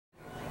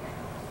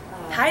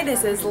Hi,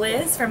 this is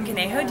Liz from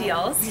Conejo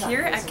Deals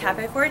here at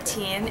Café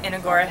 14 in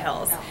Agora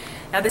Hills.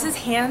 Now this is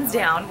hands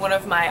down one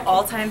of my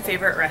all-time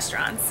favorite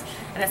restaurants.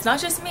 And it's not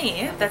just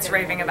me that's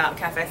raving about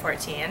Café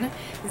 14.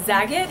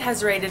 Zagat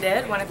has rated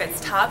it one of its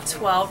top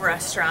 12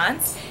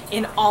 restaurants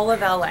in all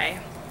of LA.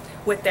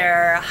 With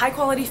their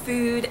high-quality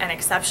food and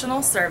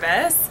exceptional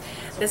service,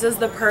 this is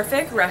the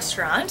perfect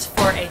restaurant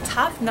for a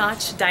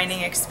top-notch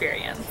dining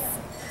experience.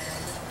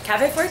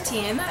 Café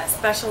 14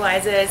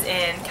 specializes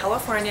in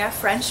California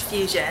French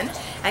fusion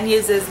and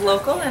uses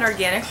local and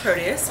organic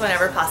produce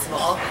whenever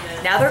possible.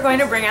 Now they're going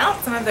to bring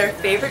out some of their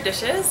favorite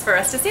dishes for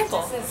us to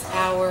sample. This is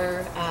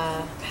our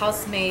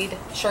house-made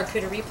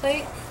charcuterie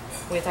plate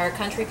with our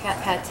country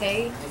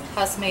pate,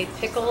 house-made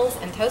pickles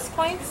and toast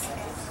points.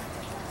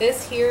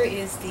 This here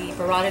is the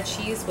burrata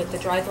cheese with the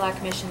dry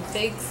black mission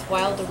figs,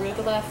 wild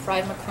arugula,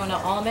 fried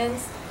macrona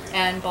almonds,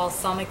 and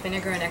balsamic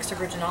vinegar and extra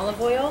virgin olive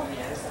oil.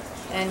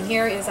 And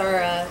here is our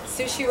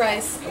sushi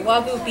rice,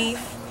 wagyu beef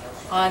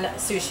on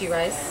sushi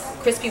rice,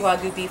 crispy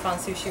wagyu beef on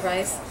sushi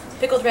rice,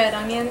 pickled red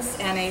onions,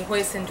 and a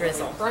hoisin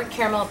drizzle. Burnt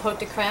caramel pote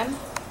de creme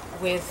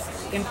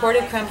with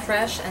imported creme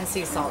fraiche and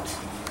sea salt.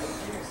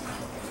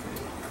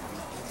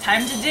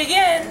 Time to dig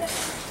in!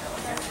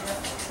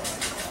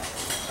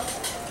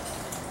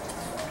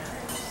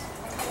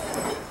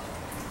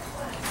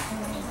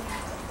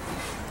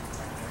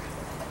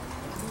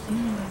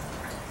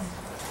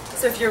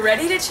 So if you're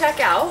ready to check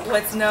out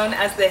what's known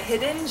as the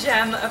hidden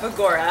gem of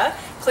Agora,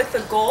 click the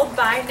gold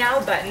Buy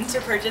Now button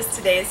to purchase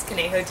today's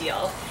Conejo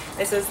deal.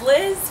 This is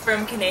Liz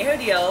from Conejo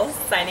Deals,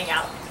 signing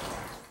out.